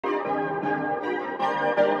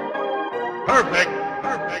Perfect.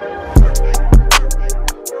 Perfect.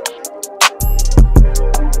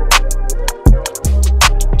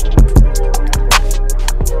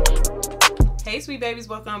 Hey sweet babies,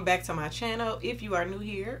 welcome back to my channel. If you are new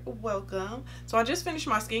here, welcome. So I just finished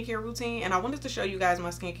my skincare routine and I wanted to show you guys my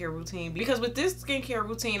skincare routine because with this skincare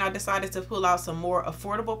routine I decided to pull out some more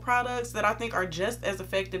affordable products that I think are just as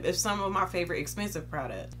effective as some of my favorite expensive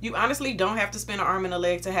products. You honestly don't have to spend an arm and a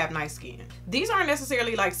leg to have nice skin. These aren't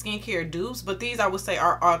necessarily like skincare dupes, but these I would say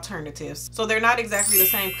are alternatives. So they're not exactly the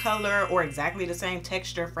same color or exactly the same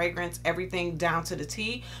texture, fragrance, everything down to the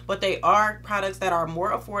T, but they are products that are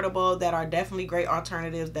more affordable, that are definitely great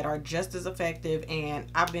alternatives, that are just as effective, and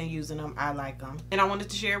I've been using them. I like them and I wanted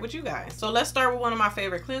to share it with you guys. So let's start with one of my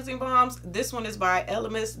favorite cleansing balms. This one is by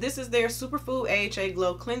Elemis. This is their Superfood AHA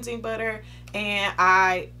Glow Cleansing Butter and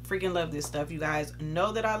I freaking love this stuff. You guys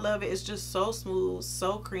know that I love it. It's just so smooth,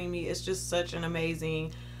 so creamy. It's just such an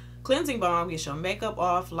amazing cleansing balm. Gets your makeup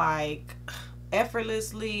off like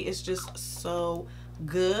effortlessly. It's just so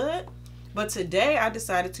good. But today I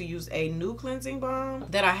decided to use a new cleansing balm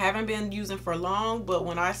that I haven't been using for long, but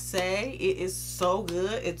when I say it is so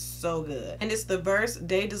good, it's so good. And it's the Burst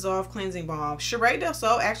Day Dissolve Cleansing Balm. Sheree Del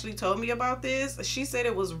Sol actually told me about this. She said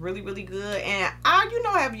it was really, really good. And I,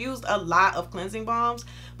 have used a lot of cleansing balms,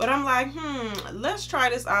 but I'm like, let's try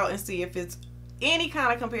this out and see if it's any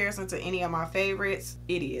kind of comparison to any of my favorites.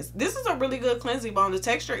 It is. This is a really good cleansing balm. The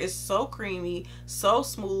texture is so creamy, so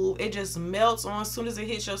smooth. It just melts on. As soon as it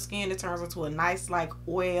hits your skin, it turns into a nice like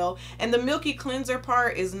oil. And the milky cleanser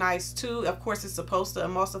part is nice too. Of course, it's supposed to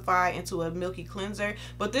emulsify into a milky cleanser,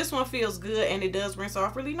 but this one feels good and it does rinse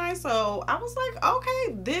off really nice. So I was like,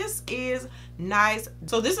 okay, this is nice.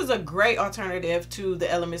 So this is a great alternative to the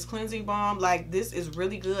Elemis cleansing balm. Like, this is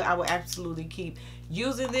really good. I would absolutely keep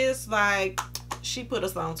using this. Like, she put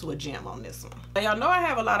us on to a gem on this one. Y'all know I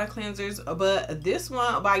have a lot of cleansers, but this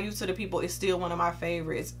one by You to the People is still one of my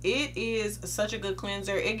favorites. It is such a good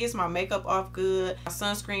cleanser. It gets my makeup off good, my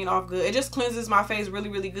sunscreen off good. It just cleanses my face really,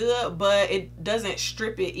 really good, but it doesn't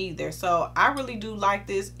strip it either. So I really do like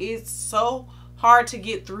this. It's so hard to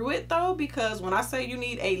get through it though, because when I say you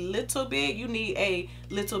need a little bit, you need a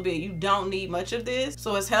little bit. You don't need much of this.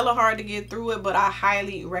 So it's hella hard to get through it, but I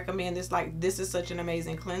highly recommend this. Like, this is such an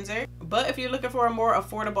amazing cleanser. But if you're looking for a more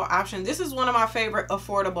affordable option, this is one of my favorite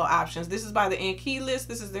affordable options. This is by the List.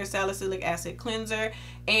 This is their salicylic acid cleanser,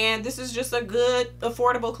 and this is just a good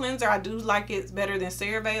affordable cleanser. I do like it better than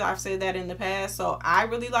CeraVe. I've said that in the past, so I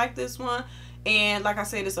really like this one. And like I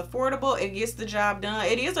said, it's affordable. It gets the job done.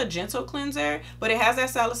 It is a gentle cleanser, but it has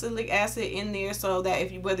that salicylic acid in there so that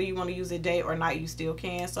if you, whether you want to use it day or night, you still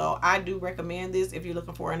can. So I do recommend this if you're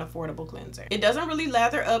looking for an affordable cleanser. It doesn't really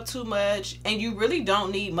lather up too much and you really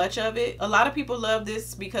don't need much of it. A lot of people love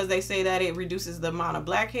this because they say that it reduces the amount of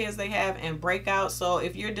blackheads they have and breakouts. So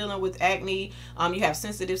if you're dealing with acne, you have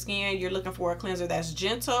sensitive skin, you're looking for a cleanser that's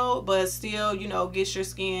gentle but still, gets your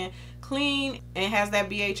skin clean and has that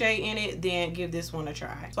BHA in it, then give this one a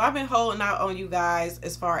try. So I've been holding out on you guys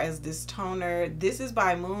as far as this toner. This is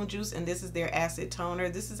by Moon Juice and this is their acid toner.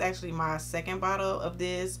 This is actually my second bottle of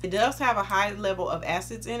this. It does have a high level of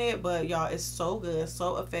acids in it, but y'all, it's so good,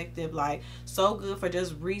 so effective, like so good for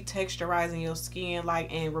just retexturizing your skin,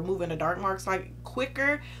 like, and removing the dark marks like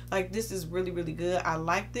quicker. Like, this is really, really good. I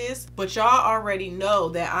like this. But y'all already know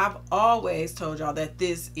that I've always told y'all that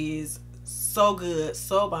this is so good,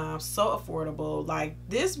 so bomb, so affordable. Like,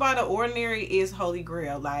 this by The Ordinary is holy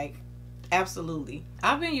grail. Like, absolutely.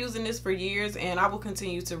 I've been using this for years and I will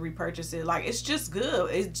continue to repurchase it. Like, it's just good.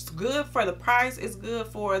 It's good for the price, it's good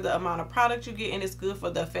for the amount of product you get, and it's good for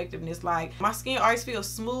the effectiveness. Like, my skin always feels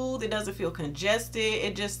smooth. It doesn't feel congested.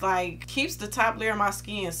 It just like keeps the top layer of my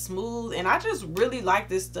skin smooth, and I just really like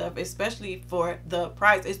this stuff, especially for the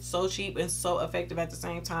price. It's so cheap and so effective at the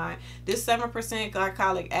same time. This 7%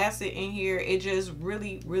 glycolic acid in here, it just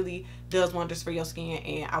really, really does wonders for your skin,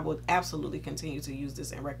 and I would absolutely continue to use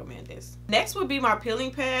this and recommend this. Next would be my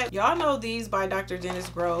peeling pad. Y'all know these by Dr. Dennis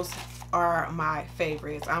Gross are my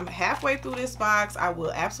favorites. I'm halfway through this box. I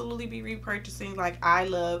will absolutely be repurchasing. Like, I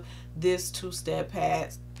love this two-step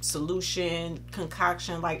pad solution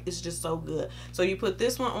concoction. Like, it's just so good. So you put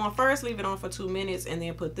this one on first, leave it on for 2 minutes, and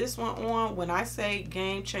then put this one on. When I say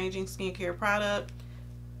game-changing skincare product,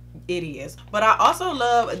 it is. But I also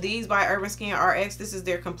love these by Urban Skin RX. This is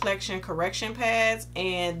their complexion correction pads,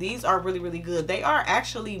 and these are really, really good. They are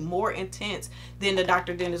actually more intense than the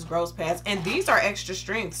Dr. Dennis Gross pads, and these are extra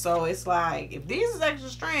strength. So it's like, if these is extra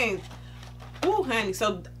strength, ooh honey.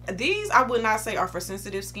 So these I would not say are for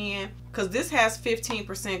sensitive skin. because this has 15%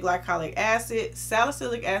 glycolic acid,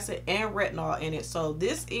 salicylic acid, and retinol in it. So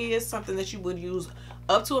this is something that you would use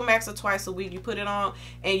up to a max of twice a week. You put it on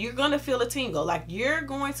and you're going to feel a tingle. Like, you're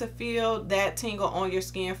going to feel that tingle on your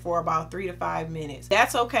skin for about 3 to 5 minutes.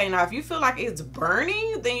 That's okay. Now, if you feel like it's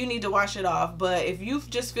burning, then you need to wash it off. But if you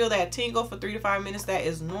just feel that tingle for 3 to 5 minutes, that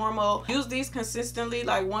is normal. Use these consistently,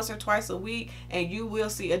 like once or twice a week, and you will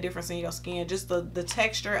see a difference in your skin. Just the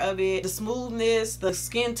texture of it, the smoothness, the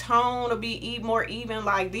skin tone will be more even.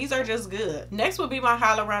 Like, these are just good. Next would be my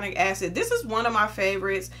hyaluronic acid. This is one of my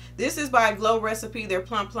favorites. This is by Glow Recipe, their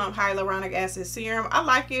Plump Hyaluronic Acid Serum. I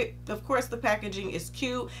like it. Of course, the packaging is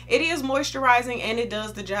cute. It is moisturizing and it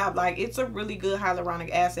does the job. Like, it's a really good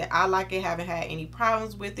hyaluronic acid. I like it. Haven't had any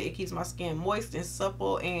problems with it. It keeps my skin moist and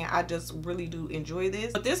supple, and I just really do enjoy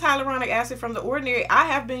this. But this hyaluronic acid from The Ordinary, I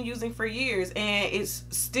have been using for years, and it's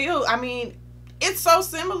still, I mean, it's so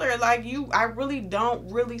similar. Like, I really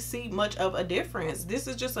don't really see much of a difference. This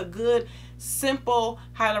is just a good, simple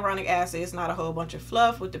hyaluronic acid. It's not a whole bunch of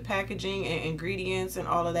fluff with the packaging and ingredients and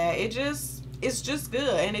all of that. It's just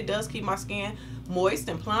good, and it does keep my skin moist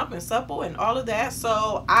and plump and supple and all of that.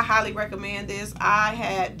 So I highly recommend this. I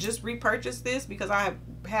had just repurchased this because I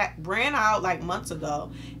ran out like months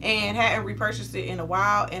ago and hadn't repurchased it in a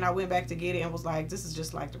while, and I went back to get it and was like, this is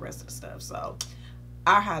just like the rest of the stuff. So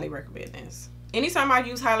I highly recommend this. Anytime I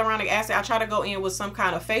use hyaluronic acid, I try to go in with some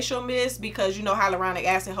kind of facial mist, because you know hyaluronic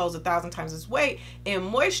acid holds 1,000 times its weight in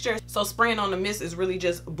moisture. So spraying on the mist is really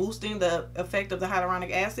just boosting the effect of the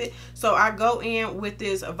hyaluronic acid. So I go in with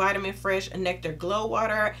this Vitamin Fresh Nectar Glow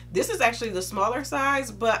Water. This is actually the smaller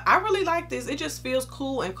size, but I really like this. It just feels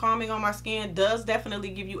cool and calming on my skin. Does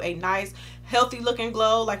definitely give you a nice, healthy looking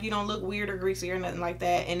glow. Like, you don't look weird or greasy or nothing like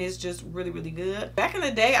that. And it's just really, really good. Back in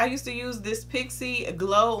the day, I used to use this Pixie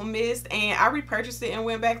Glow Mist, and I repurchased it and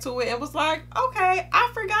went back to it and was like, okay,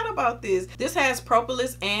 I forgot about this. This has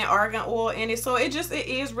propolis and argan oil in it, so it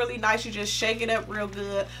is really nice. You just shake it up real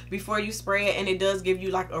good before you spray it, and it does give you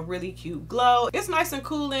like a really cute glow. It's nice and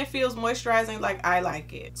cooling, feels moisturizing. Like, I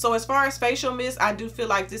like it. So as far as facial mist, I do feel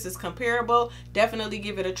like this is comparable. Definitely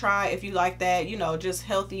give it a try if you like that, you know, just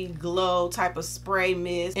healthy glow type of spray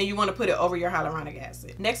mist, and you want to put it over your hyaluronic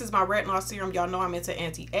acid. Next is my retinol serum. Y'all know I'm into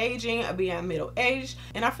anti-aging, being middle-aged,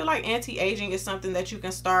 and I feel like anti-aging is something that you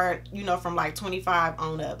can start, you know, from like 25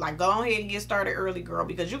 on up. Like, go ahead and get started early, girl,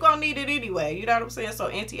 because you're gonna need it anyway. You know what I'm saying? So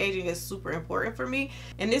anti-aging is super important for me.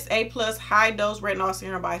 And this A+ high dose retinol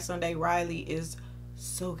serum by Sunday Riley is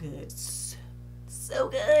so good. So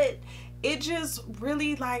good. It just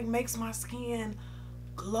really like makes my skin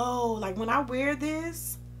glow. Like, when I wear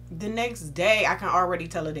this, the next day I can already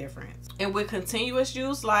tell a difference. And with continuous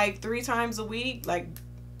use, like 3 times a week, like,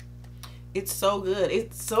 it's so good.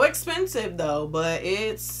 It's so expensive though, but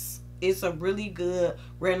it's a really good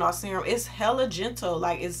retinol serum. It's hella gentle.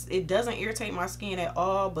 Like, it doesn't irritate my skin at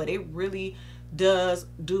all, but it really does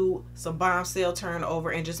do some bomb cell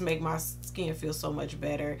turnover and just make my skin feel so much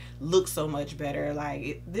better, look so much better.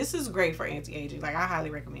 Like, this is great for anti-aging. Like, I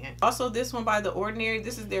highly recommend. Also, this one by The Ordinary,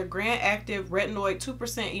 this is their Grand Active Retinoid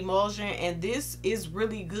 2% emulsion, and this is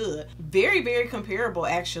really good. Very, very comparable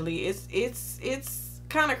actually. It's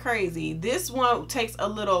kind of crazy. This one takes a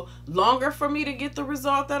little longer for me to get the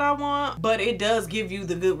result that I want, but it does give you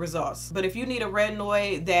the good results. But if you need a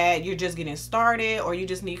retinoid that you're just getting started, or you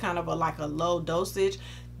just need kind of like a low dosage,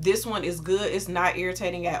 this one is good. It's not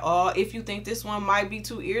irritating at all. If you think this one might be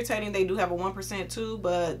too irritating, they do have a 1% too,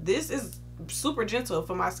 but this is super gentle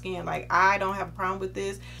for my skin. Like, I don't have a problem with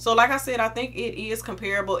this. So like I said, I think it is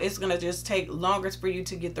comparable. It's gonna just take longer for you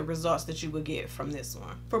to get the results that you would get from this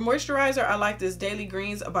one. For moisturizer, I like this Daily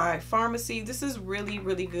Greens by Pharmacy. This is really,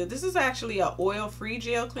 really good. This is actually a oil-free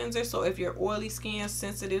gel cleanser, so if you're oily skin,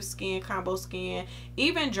 sensitive skin, combo skin,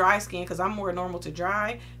 even dry skin, because I'm more normal to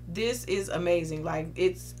dry, this is amazing. Like,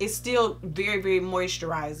 it's still very, very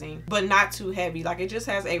moisturizing, but not too heavy. Like, it just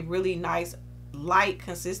has a really nice light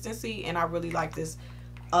consistency, and I really like this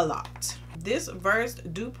a lot. This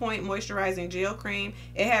Versed Dew Point Moisturizing Gel Cream,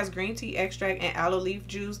 it has green tea extract and aloe leaf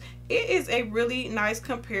juice. It is a really nice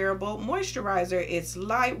comparable moisturizer. It's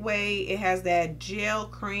lightweight, it has that gel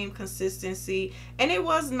cream consistency, and it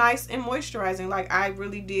was nice and moisturizing. Like, I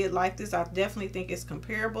really did like this. I definitely think it's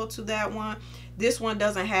comparable to that one. This one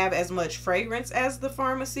doesn't have as much fragrance as the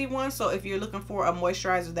pharmacy one. So if you're looking for a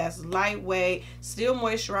moisturizer that's lightweight, still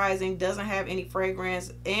moisturizing, doesn't have any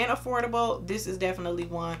fragrance, and affordable, this is definitely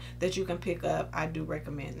one that you can pick up. I do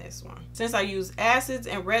recommend this one. Since I use acids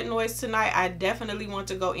and retinoids tonight, I definitely want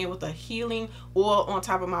to go in with a healing oil on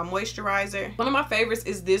top of my moisturizer. One of my favorites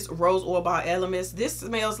is this rose oil by Elements. This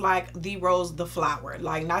smells like the rose, the flower,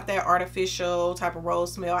 like not that artificial type of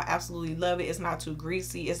rose smell. I absolutely love it. It's not too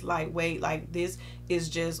greasy, it's lightweight. Like, this is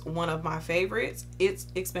just one of my favorites. It's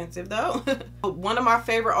expensive though. One of my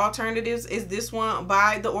favorite alternatives is this one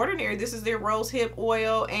by The Ordinary. This is their rose hip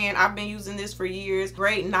oil, and I've been using this for years.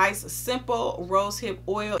 Great, nice, simple rose hip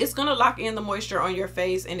oil. It's gonna lock in the moisture on your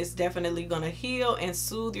face, and it's definitely gonna heal and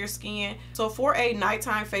soothe your skin. So for a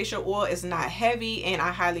nighttime facial oil, it's not heavy, and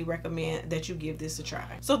I highly recommend that you give this a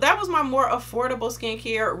try. So that was my more affordable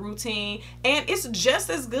skincare routine, and it's just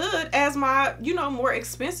as good as my, you know, more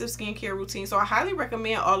expensive skincare routine. So I highly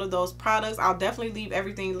recommend all of those products. I'll definitely leave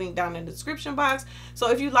everything linked down in the description box.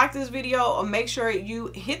 So if you like this video, make sure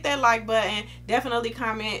you hit that like button, definitely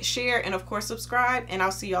comment, share, and of course subscribe, and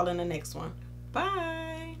I'll see y'all in the next one. Bye.